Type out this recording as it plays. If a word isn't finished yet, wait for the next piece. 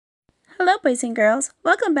Hello, boys and girls.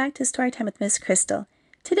 Welcome back to Storytime with Miss Crystal.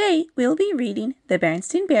 Today, we will be reading The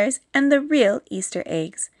Berenstain Bears and the Real Easter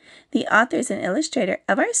Eggs. The authors and illustrator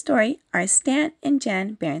of our story are Stan and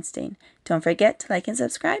Jan Berenstain. Don't forget to like and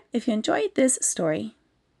subscribe if you enjoyed this story.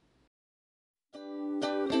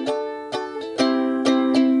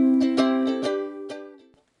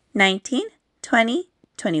 19, 20,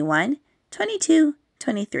 21, 22,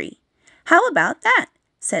 23. How about that?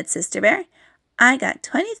 Said Sister Bear. I got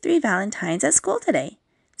 23 valentines at school today.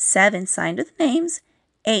 7 signed with names,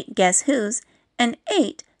 8 guess who's, and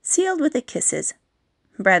 8 sealed with the kisses.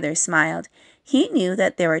 Brother smiled. He knew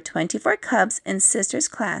that there were 24 cubs in Sister's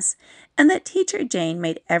class, and that Teacher Jane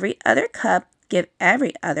made every other cub give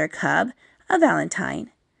every other cub a valentine.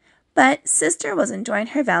 But Sister was enjoying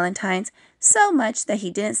her valentines so much that he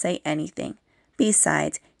didn't say anything.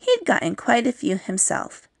 Besides, he'd gotten quite a few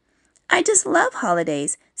himself. I just love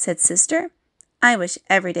holidays, said Sister. I wish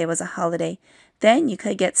every day was a holiday. Then you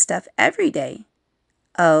could get stuff every day.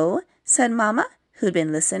 Oh, said Mama, who'd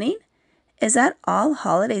been listening. Is that all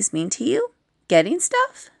holidays mean to you? Getting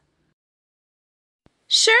stuff?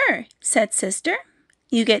 Sure, said Sister.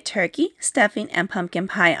 You get turkey, stuffing, and pumpkin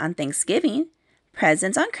pie on Thanksgiving,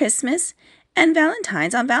 presents on Christmas, and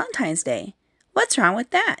valentines on Valentine's Day. What's wrong with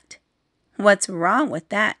that? What's wrong with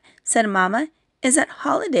that, said Mama, is that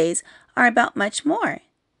holidays are about much more.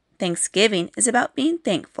 Thanksgiving is about being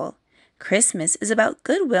thankful. Christmas is about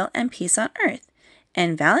goodwill and peace on earth.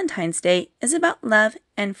 And Valentine's Day is about love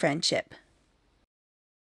and friendship.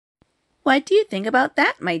 What do you think about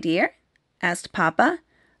that, my dear? Asked Papa.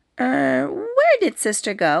 Where did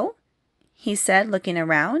Sister go? He said, looking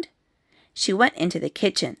around. She went into the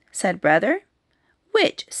kitchen, said Brother.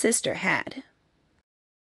 Which Sister had.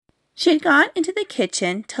 She had gone into the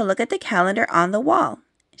kitchen to look at the calendar on the wall.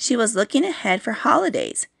 She was looking ahead for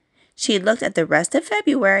holidays. She looked at the rest of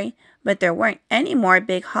February, but there weren't any more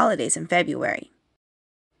big holidays in February.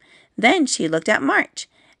 Then she looked at March,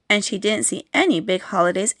 and she didn't see any big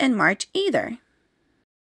holidays in March either.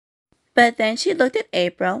 But then she looked at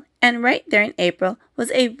April, and right there in April was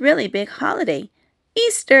a really big holiday.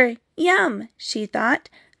 Easter! Yum! She thought.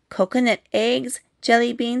 Coconut eggs,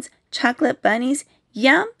 jelly beans, chocolate bunnies,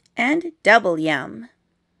 yum and double yum.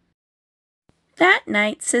 That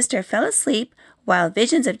night, Sister fell asleep while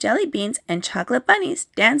visions of jelly beans and chocolate bunnies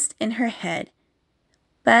danced in her head.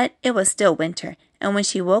 But it was still winter, and when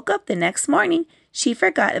she woke up the next morning, she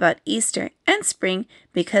forgot about Easter and spring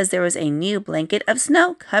because there was a new blanket of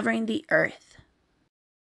snow covering the earth.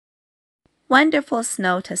 Wonderful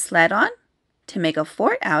snow to sled on, to make a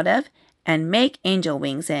fort out of, and make angel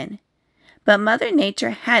wings in. But Mother Nature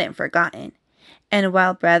hadn't forgotten. And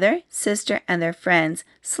while Brother, Sister, and their friends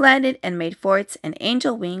sledded and made forts and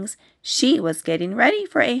angel wings, she was getting ready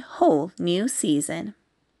for a whole new season.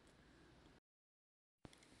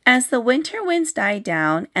 As the winter winds died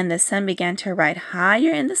down and the sun began to ride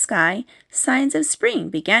higher in the sky, signs of spring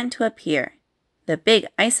began to appear. The big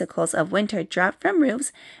icicles of winter dropped from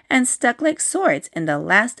roofs and stuck like swords in the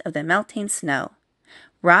last of the melting snow.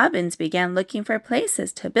 Robins began looking for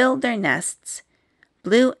places to build their nests.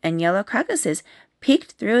 Blue and yellow crocuses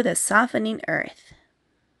peeked through the softening earth.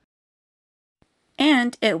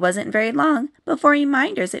 And it wasn't very long before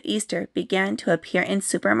reminders of Easter began to appear in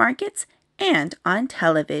supermarkets and on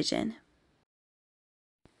television.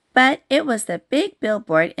 But it was the big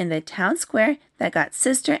billboard in the town square that got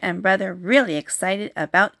Sister and Brother really excited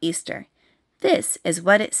about Easter. This is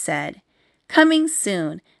what it said. Coming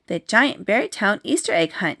soon, the giant Beartown Easter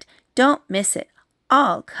egg hunt. Don't miss it.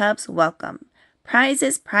 All cubs welcome.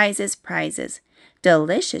 Prizes, prizes, prizes.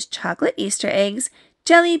 Delicious chocolate Easter eggs.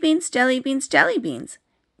 Jelly beans, jelly beans, jelly beans.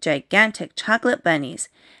 Gigantic chocolate bunnies.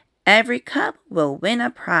 Every cub will win a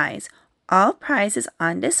prize. All prizes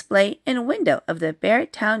on display in window of the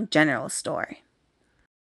Beartown General Store.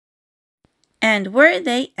 And were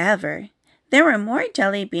they ever? There were more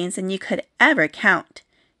jelly beans than you could ever count.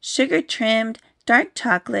 Sugar-trimmed, dark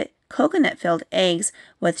chocolate, coconut-filled eggs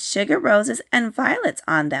with sugar roses and violets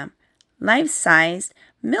on them. Life-sized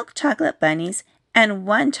milk chocolate bunnies, and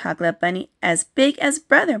one chocolate bunny as big as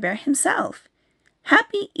Brother Bear himself.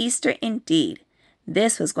 Happy Easter indeed.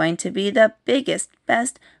 This was going to be the biggest,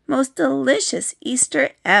 best, most delicious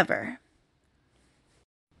Easter ever.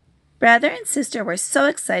 Brother and Sister were so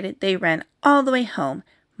excited they ran all the way home.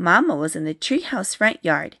 Mama was in the treehouse front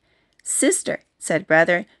yard. Sister, said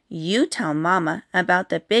Brother, you tell Mama about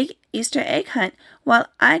the big Easter egg hunt while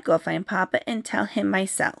I go find Papa and tell him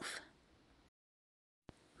myself.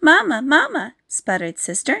 Mama, Mama, sputtered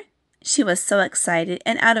Sister. She was so excited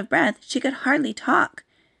and out of breath she could hardly talk.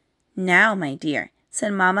 Now, my dear,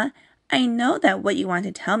 said Mama, I know that what you want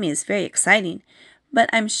to tell me is very exciting, but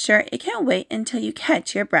I'm sure it can't wait until you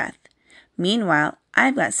catch your breath. Meanwhile,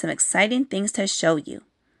 I've got some exciting things to show you."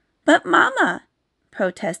 "But Mama,"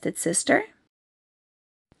 protested Sister.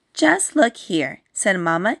 "Just look here," said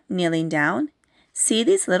Mama, kneeling down. "See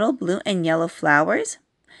these little blue and yellow flowers?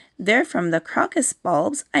 They're from the crocus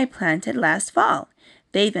bulbs I planted last fall.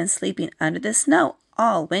 They've been sleeping under the snow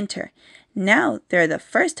all winter. Now they're the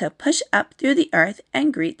first to push up through the earth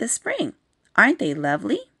and greet the spring. Aren't they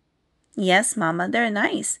lovely?" "Yes, Mama, they're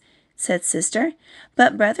nice," said Sister.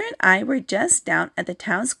 "But Brother and I were just down at the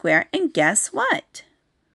town square, and guess what?"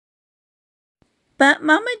 But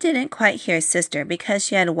Mama didn't quite hear Sister because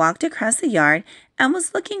she had walked across the yard and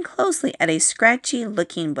was looking closely at a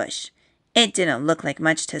scratchy-looking bush. It didn't look like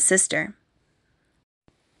much to Sister.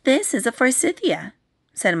 "This is a forsythia,"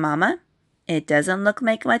 said Mama. "It doesn't look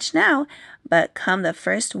like much now, but come the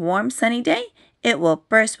first warm sunny day, it will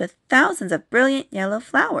burst with thousands of brilliant yellow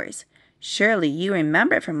flowers. Surely you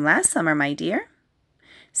remember it from last summer, my dear."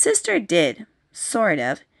 Sister did, sort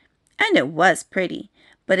of, and it was pretty,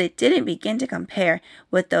 but it didn't begin to compare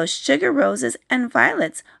with those sugar roses and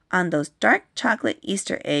violets on those dark chocolate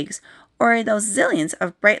Easter eggs or those zillions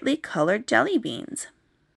of brightly colored jelly beans.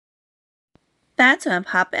 That's when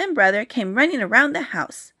Papa and Brother came running around the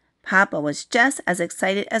house. Papa was just as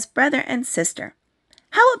excited as Brother and Sister.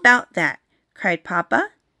 "How about that?" cried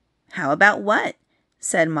Papa. "How about what?"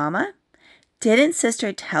 said Mama. "Didn't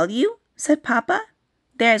Sister tell you?" said Papa.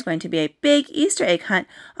 "There's going to be a big Easter egg hunt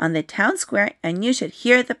on the town square, and you should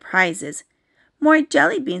hear the prizes. More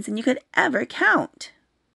jelly beans than you could ever count."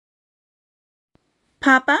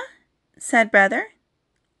 "Papa," said Brother.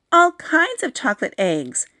 "All kinds of chocolate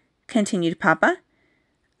eggs," continued Papa.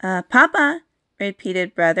 Papa,"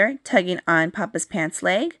 repeated Brother, tugging on Papa's pants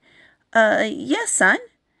leg. Yes, son?"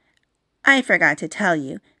 "I forgot to tell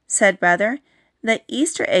you," said Brother. "The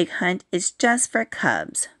Easter egg hunt is just for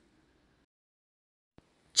cubs."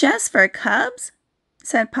 "Just for cubs?"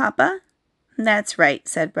 said Papa. "That's right,"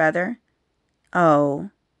 said Brother. "Oh,"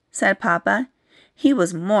 said Papa. He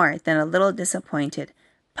was more than a little disappointed.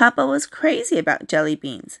 Papa was crazy about jelly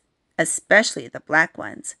beans, especially the black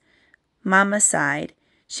ones. Mama sighed.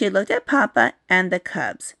 She looked at Papa and the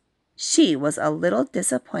cubs. She was a little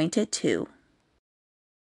disappointed too.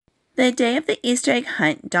 The day of the Easter egg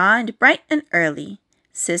hunt dawned bright and early.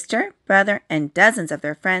 Sister, Brother, and dozens of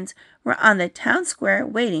their friends were on the town square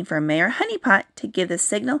waiting for Mayor Honeypot to give the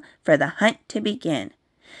signal for the hunt to begin.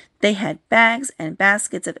 They had bags and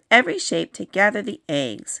baskets of every shape to gather the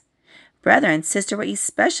eggs. Brother and Sister were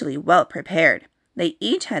especially well prepared. They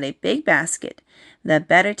each had a big basket, the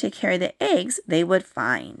better to carry the eggs they would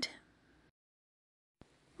find.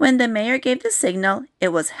 When the mayor gave the signal, it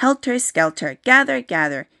was helter-skelter, gather,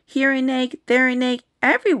 gather, here an egg, there an egg,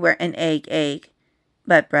 everywhere an egg, egg.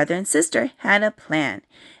 But Brother and Sister had a plan.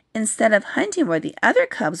 Instead of hunting where the other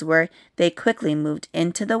cubs were, they quickly moved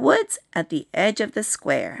into the woods at the edge of the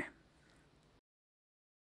square.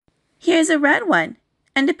 "Here's a red one,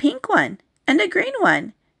 and a pink one, and a green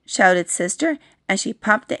one," shouted Sister as she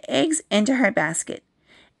popped the eggs into her basket.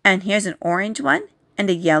 "And here's an orange one, and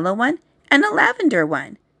a yellow one, and a lavender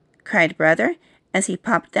one," cried Brother as he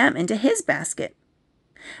popped them into his basket.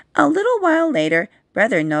 A little while later,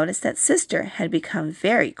 Brother noticed that Sister had become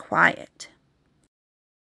very quiet.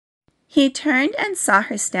 He turned and saw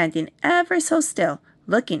her standing ever so still,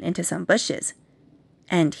 looking into some bushes.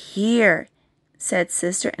 "And here," said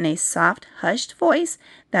Sister in a soft, hushed voice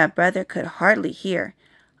that Brother could hardly hear,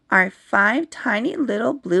 "are 5 tiny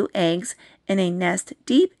little blue eggs in a nest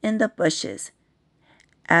deep in the bushes."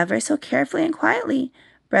 Ever so carefully and quietly,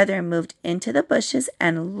 Brother moved into the bushes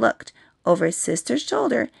and looked over Sister's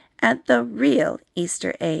shoulder at the real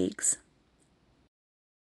Easter eggs.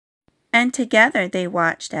 And together they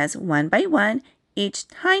watched as, one by one, each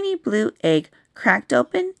tiny blue egg cracked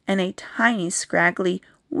open and a tiny, scraggly,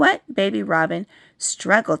 wet baby robin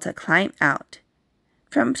struggled to climb out.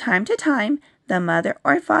 From time to time, the mother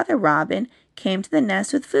or father robin came to the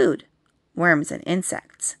nest with food, worms and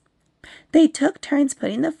insects. They took turns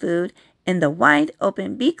putting the food in the wide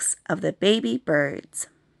open beaks of the baby birds.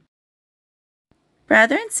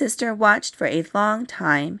 Brother and Sister watched for a long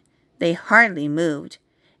time. They hardly moved.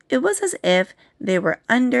 It was as if they were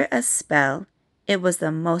under a spell. It was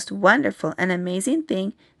the most wonderful and amazing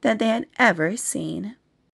thing that they had ever seen.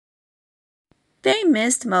 They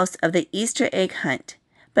missed most of the Easter egg hunt,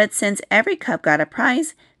 but since every cub got a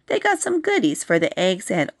prize, they got some goodies for the eggs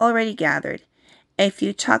they had already gathered. A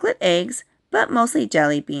few chocolate eggs, but mostly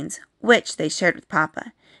jelly beans, which they shared with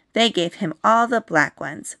Papa. They gave him all the black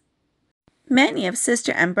ones. Many of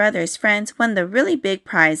Sister and Brother's friends won the really big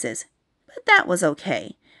prizes. but that was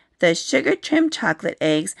okay. The sugar-trimmed chocolate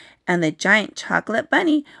eggs and the giant chocolate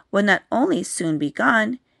bunny would not only soon be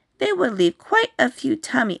gone, they would leave quite a few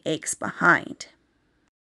tummy aches behind.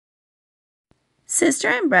 Sister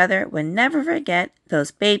and brother would never forget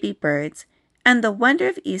those baby birds, and the wonder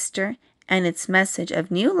of Easter and its message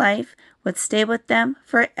of new life would stay with them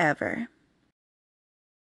forever.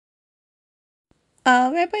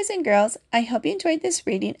 All right, boys and girls, I hope you enjoyed this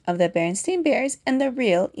reading of the Berenstain Bears and the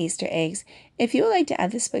Real Easter Eggs. If you would like to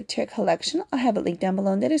add this book to your collection, I'll have it linked down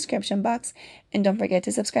below in the description box. And don't forget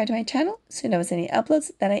to subscribe to my channel so you don't miss any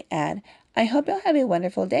uploads that I add. I hope you'll have a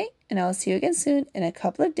wonderful day, and I will see you again soon in a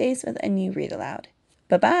couple of days with a new read aloud.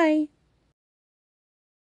 Bye-bye.